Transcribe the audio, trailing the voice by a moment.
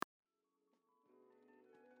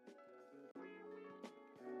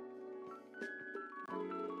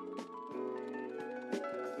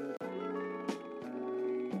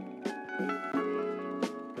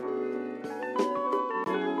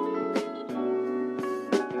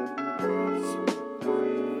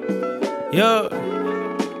Yeah,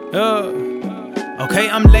 yeah. Okay,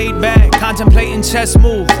 I'm laid back, contemplating chess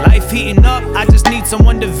moves. Life heating up, I just need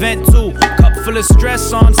someone to vent to. Cup full of stress,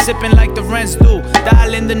 so I'm sipping like the rents do.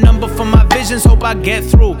 Dial in the number for my visions, hope I get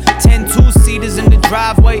through. 10 two-seaters in the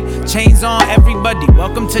driveway, chains on everybody.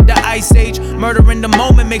 Welcome to the ice age. Murder in the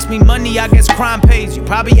moment makes me money, I guess crime pays. You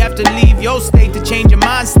probably have to leave your state to change your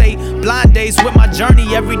mind state. Blind days with my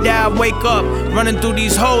journey, every day I wake up. Running through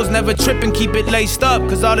these hoes, never trippin', keep it laced up.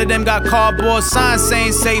 Cause all of them got cardboard signs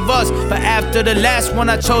saying save us. But after the last one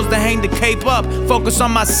I chose to hang the cape up. Focus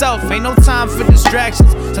on myself, ain't no time for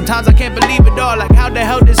distractions. Sometimes I can't believe it all, like how the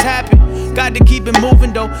hell this happened. Got to keep it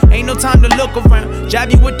moving though, ain't no time to look around.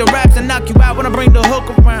 Jab you with the raps and knock you out when I bring the hook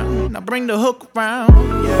around. I bring the hook around,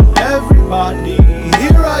 yeah. Everybody,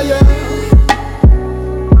 here I am.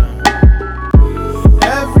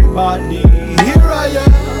 Everybody, here I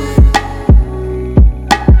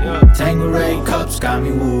am. Tanqueray cups got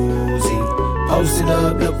me woozy. Posted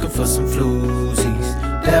up looking for some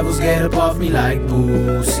floozies. Devils get up off me like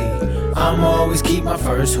Boosie. I'ma always keep my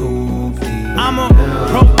first hoopty. I'm a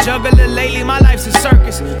broke juggler lately, my life's a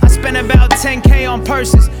circus. I spent about 10K on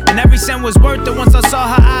purses, and every cent was worth it once I saw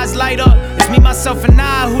her eyes light up. It's me, myself, and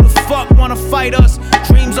I, who the fuck wanna fight us?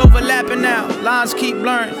 Dreams overlapping now, lines keep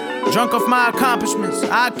blurring. Drunk off my accomplishments,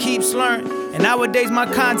 I keep slurring. And nowadays my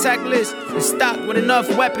contact list is stocked with enough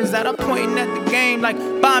weapons that I'm pointing at the game like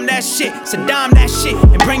bomb that shit, Saddam that shit,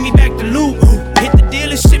 and bring me back the loot. Hit the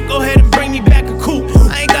dealership, go ahead and bring me back a coupe.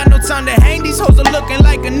 I ain't got no time to hang, these hoes are looking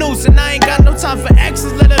like a noose. And I ain't got no time for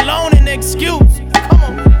exes, let alone an excuse. Come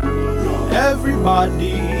on. Everybody,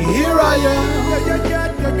 here I am.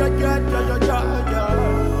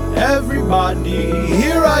 Everybody,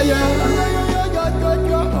 here I am.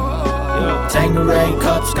 Tanqueray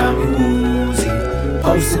cups got me woozy.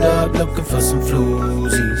 Posted up looking for some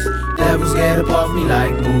floozies. Devils get up off me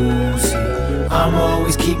like Boosie. I'ma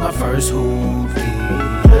always keep my first hoopty.